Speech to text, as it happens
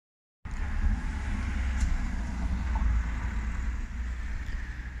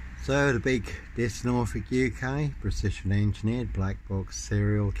So the big Dis Norfolk UK precision engineered black box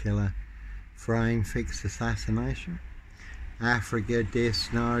serial killer frame fixed assassination. Africa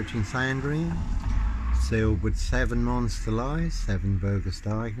Dis Norwich Sandringham, sealed with 7 monster lies, 7 bogus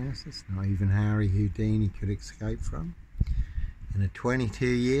diagnoses, not even Harry Houdini could escape from. In a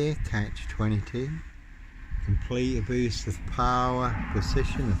 22-year catch-22, complete abuse of power,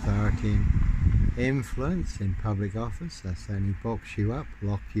 position, authority and influence in public office. That's only box you up,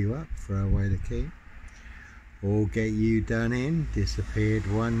 lock you up, throw away the key, or get you done in,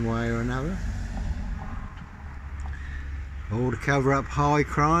 disappeared one way or another. All to cover up high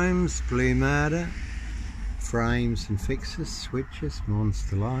crimes, blue murder, frames and fixes, switches,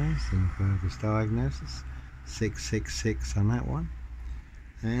 monster lies and bogus diagnosis. 666 on that one,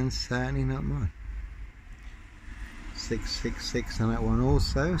 and certainly not mine. 666 on that one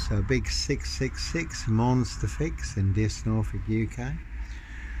also, so a big 666 monster fix in Dis Norfolk UK.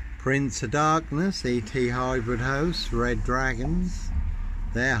 Prince of Darkness, ET hybrid host, Red Dragons,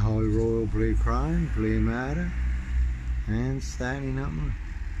 their high royal blue crime, blue murder, and certainly not mine.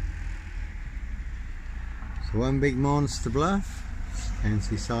 So one big monster bluff. Can't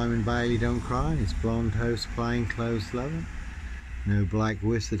see Simon Bailey don't cry, his blonde host plain clothes lover. No black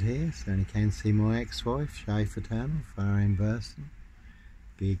wizard here, so only can see my ex-wife, Schaefer Tunnel, Farren Burston.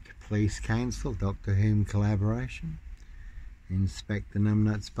 Big police council, Doctor Whom collaboration. Inspector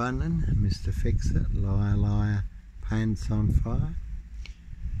Numbnuts Bunton, Mr. Fixer, Liar Liar, Pants on Fire.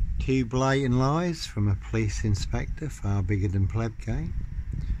 2 blatant lies from a police inspector, far bigger than Plebgate.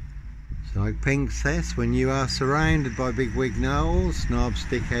 So like Pink says, when you are surrounded by big wig gnolls, snobs,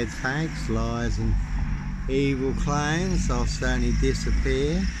 dickheads, hags, liars and evil clowns, I'll certainly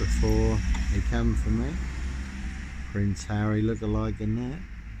disappear before they come for me. Prince Harry look-alike in that.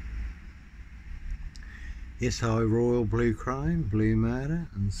 Yes, high royal blue crime, blue murder,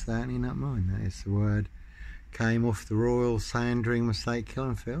 and certainly not mine. That is the word came off the Royal Sandringham Estate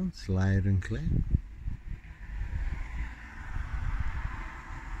killing fields, loud and clear.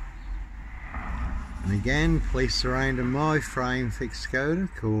 And again, police surrounding my frame fixed Skoda,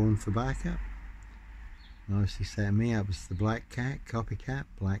 calling for backup. Nicely set me up as the Black Cat, copycat,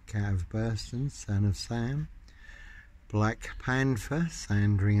 Black Cat of Burston, son of Sam. Black Panther,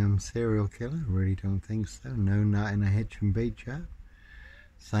 Sandringham serial killer, really don't think so, no nut in a hitch and beach up.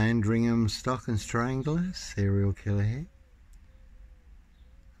 Sandringham Stock and Strangler, serial killer here.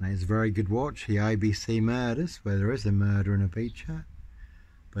 And it's a very good watch, the ABC Murders, where there is a murder in a beach hut.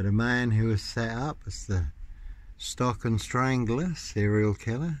 But a man who was set up as the Stock and Strangler serial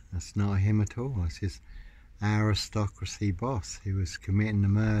killer, that's not him at all, that's his aristocracy boss who was committing the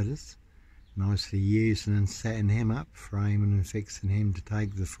murders, nicely using and setting him up, framing and fixing him to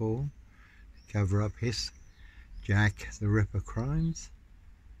take the fall, to cover up his Jack the Ripper crimes.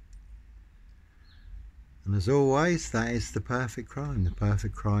 And as always, that is the perfect crime. The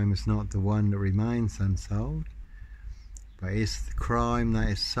perfect crime is not the one that remains unsolved, but it's the crime that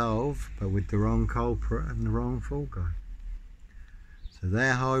is solved, but with the wrong culprit and the wrong fall guy. So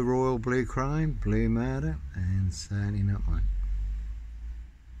their high royal blue crime, blue murder, and certainly not mine.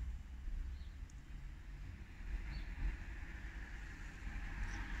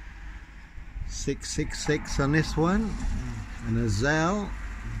 .666 on this one, and a Zell,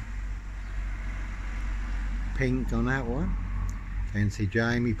 pink on that one. Can see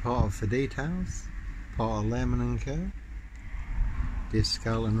Jamie Potter for details, Potter Lemon and Co. Dis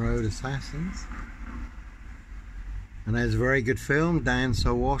Skull and Road Assassins. And there's a very good film,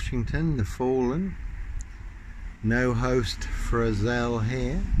 Denzel Washington, The Fallen. No host for a Zell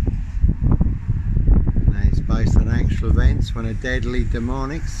here. And it's based on actual events when a deadly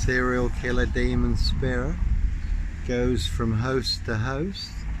demonic serial killer demon spirit goes from host to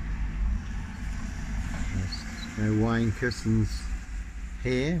host. There's no Wayne Cousins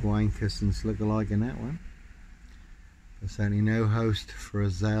here, Wayne Cousins look-alike in that one. There's certainly no host for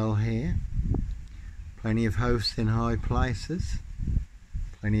a Zell here. Plenty of hosts in high places.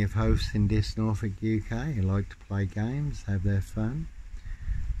 Plenty of hosts in Dis Norfolk UK who like to play games, have their fun.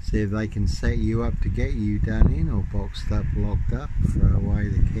 See if they can set you up to get you done in, or boxed up, locked up, throw away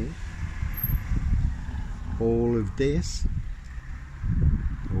the key. All of this,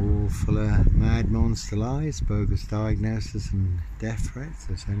 all full of mad monster lies, bogus diagnosis and death threats.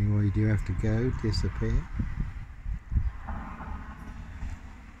 That's the only way you do have to go, disappear.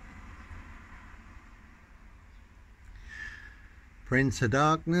 Prince of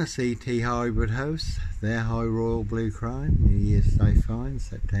Darkness, ET hybrid host, their high royal blue crime, New Year's Day fine,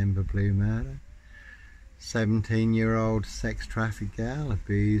 September blue murder. 17-year-old sex trafficked girl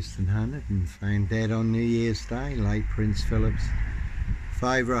abused and hunted and found dead on New Year's Day, late Prince Philip's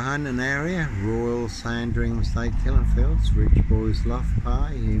Favourite hunting area, Royal Sandringham State Killing Fields, Rich Boys Loft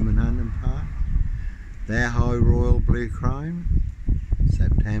Pie, Human Hunting Pie, their High Royal Blue Crime,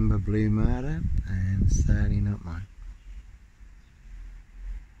 September Blue Murder, and certainly not mine.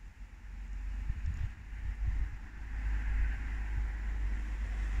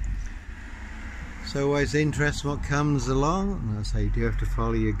 It's always interesting what comes along, and I say you do have to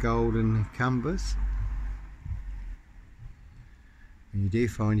follow your golden compass. And you do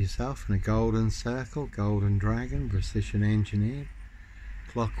find yourself in a golden circle, golden dragon, precision engineered,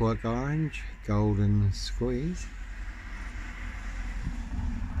 clockwork orange, golden squeeze.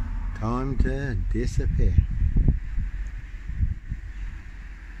 Time to disappear.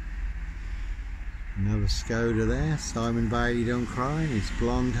 Another Skoda there, Simon Bailey Don't Cry, his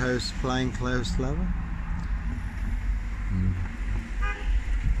blonde host plainclothes lover.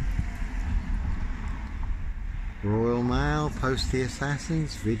 Royal Mail, Postie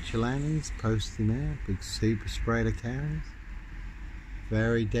Assassins, Vigilantes, Postie Mail, big super spreader carriers.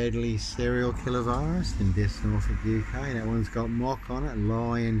 Very deadly serial killer virus in this Norfolk UK. That one's got mock on it,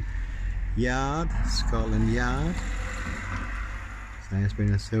 Lion Yard, Scotland Yard. So there's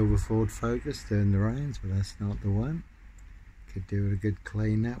been a silver Ford Focus during the rains, but that's not the one. Could do with a good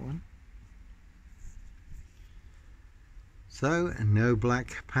clean, that one. So, no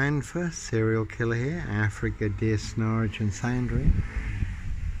Black Panther, serial killer here, Africa, Deer Snorridge and Sandry.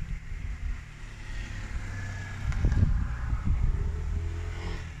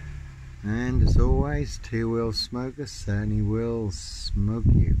 And as always, two-wheel smokers certainly will smoke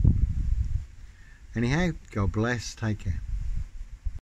you. Anyhow, God bless, take care.